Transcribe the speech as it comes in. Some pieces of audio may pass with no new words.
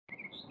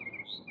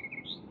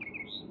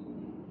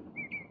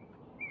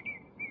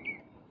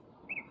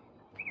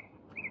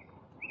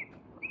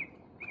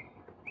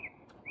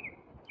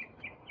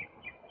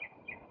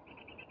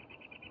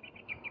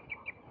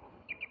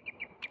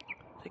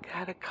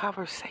got a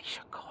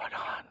conversation going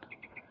on.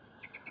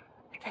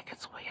 I think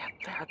it's way up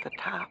there at the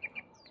top.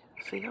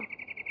 See him?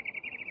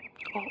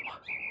 Oh.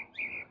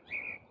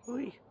 Ooh.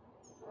 He's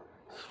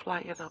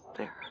flying up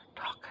there,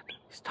 talking.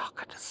 He's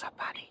talking to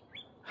somebody.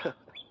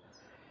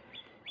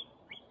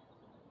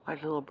 My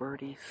little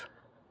birdies.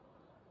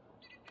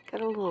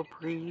 Get a little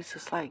breeze.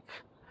 It's like,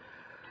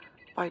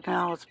 by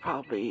now it's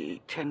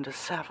probably 10 to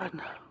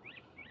 7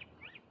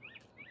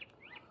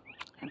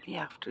 in the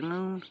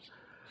afternoon.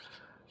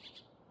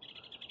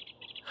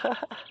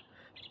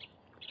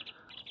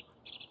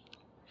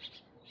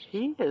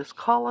 He is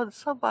calling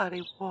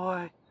somebody,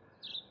 boy.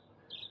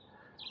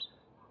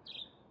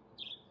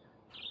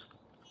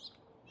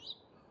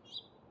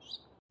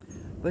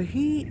 But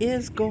he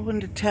is going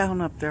to town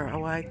up there.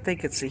 Oh, I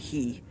think it's a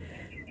he,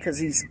 because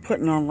he's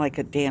putting on like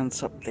a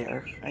dance up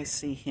there. I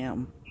see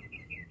him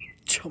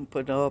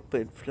jumping up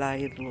and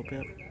flying a little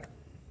bit.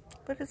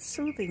 But it's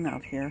soothing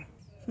out here.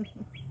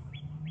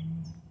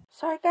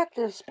 So I got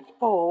this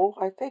bowl.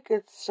 I think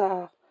it's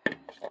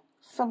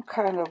some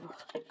kind of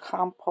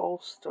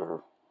compost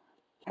or,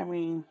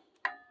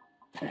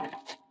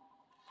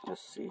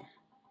 let's see.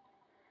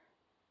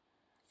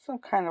 Some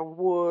kind of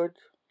wood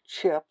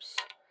chips.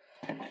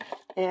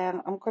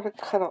 And I'm going to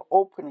cut an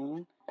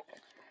opening.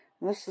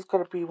 And this is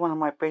going to be one of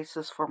my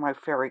bases for my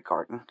fairy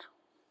garden.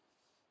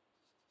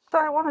 So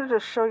I wanted to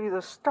show you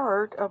the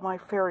start of my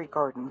fairy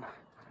garden.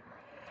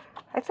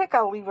 I think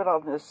I'll leave it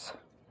on this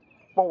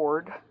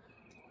board.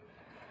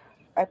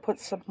 I put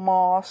some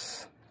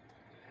moss.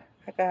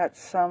 I got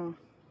some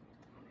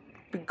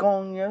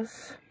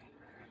begonias.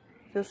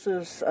 This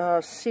is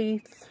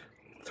Sea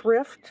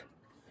Thrift.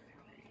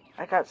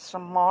 I got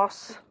some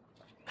moss.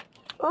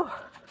 Oh.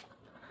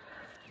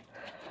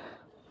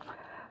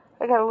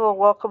 I got a little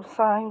welcome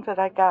sign that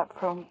I got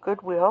from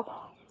Goodwill.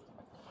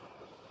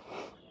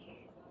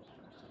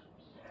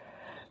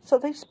 So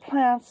these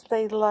plants,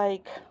 they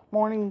like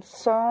morning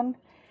sun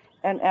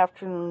and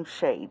afternoon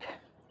shade.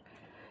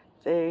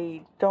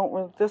 They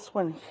don't, this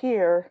one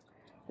here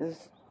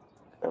is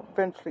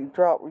eventually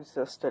drought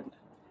resistant.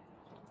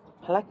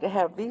 I like to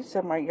have these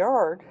in my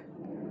yard.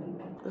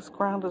 This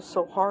ground is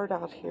so hard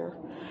out here.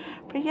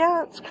 But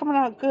yeah, it's coming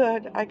out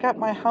good. I got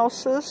my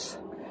houses.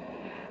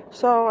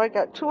 So I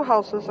got 2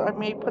 houses. I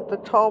may put the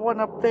tall one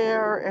up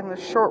there and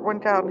the short one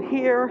down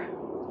here.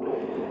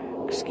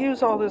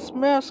 Excuse all this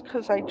mess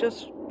because I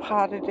just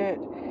potted it.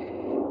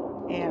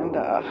 And,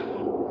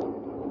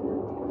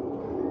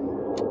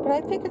 but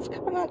I think it's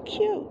coming out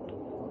cute.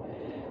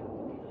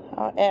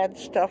 I'll add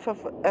stuff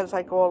as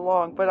I go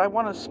along. But I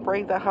want to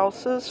spray the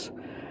houses.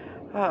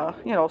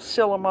 You know,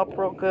 seal them up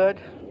real good.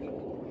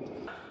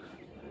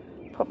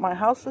 Put my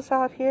houses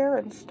out here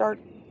and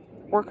start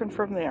working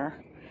from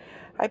there.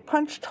 I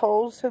punched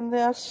holes in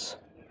this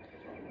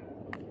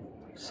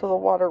so the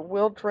water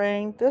will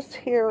drain. This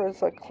here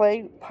is a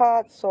clay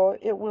pot, so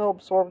it will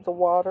absorb the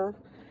water.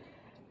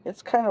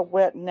 It's kind of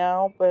wet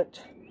now, but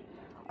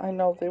I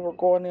know they were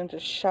going into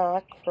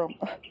shock from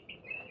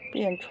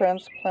being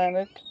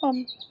transplanted.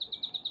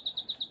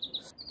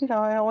 You know,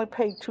 I only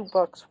paid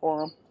 $2 for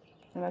them.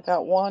 And I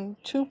got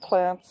 2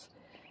 plants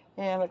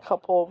and a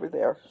couple over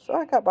there. So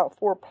I got about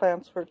 4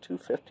 plants for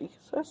 $2.50. So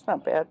that's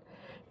not bad.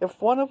 If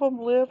one of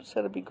them lives,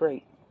 that'd be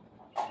great.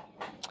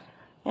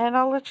 And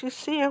I'll let you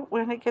see it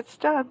when it gets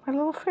done. My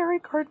little fairy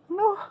garden.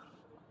 Oh.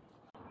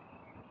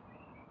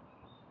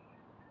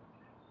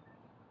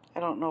 I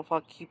don't know if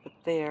I'll keep it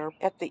there.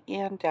 At the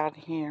end down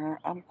here,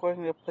 I'm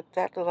going to put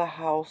that little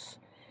house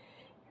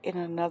in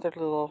another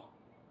little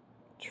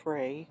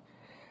tray.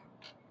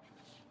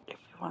 If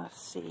you want to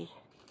see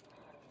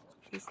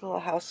these little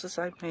houses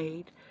I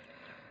made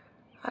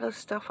out of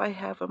stuff I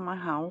have in my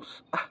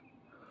house.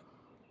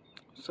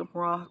 Some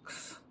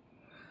rocks.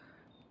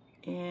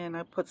 And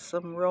I put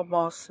some real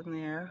moss in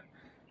there.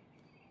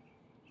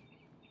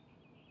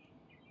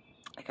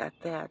 I got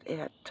that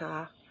at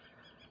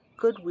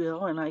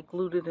Goodwill, and I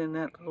glued it in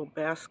that little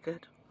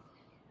basket.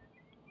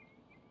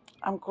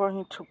 I'm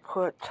going to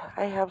put,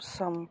 I have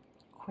some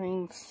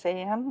green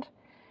sand.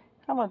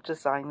 I'm going to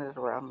design it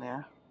around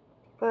there.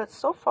 But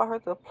so far,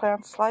 the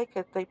plants like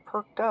it. They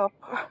perked up.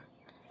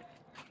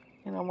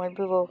 You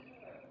know,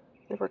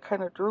 they were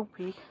kind of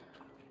droopy.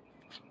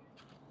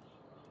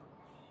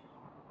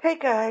 Hey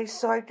guys,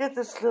 so I did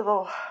this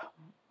little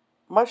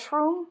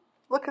mushroom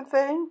looking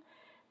thing.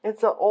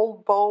 It's an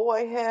old bowl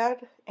I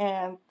had,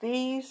 and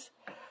these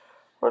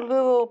were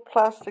little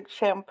plastic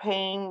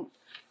champagne,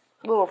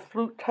 little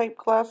flute type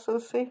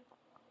glasses, see?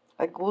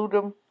 I glued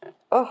them,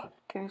 oh,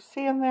 can you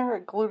see in there? I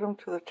glued them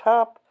to the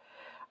top.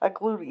 I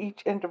glued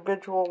each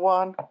individual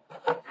one,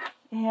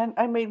 and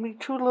I made me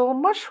 2 little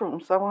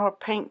mushrooms. I want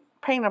to paint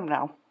them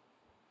now.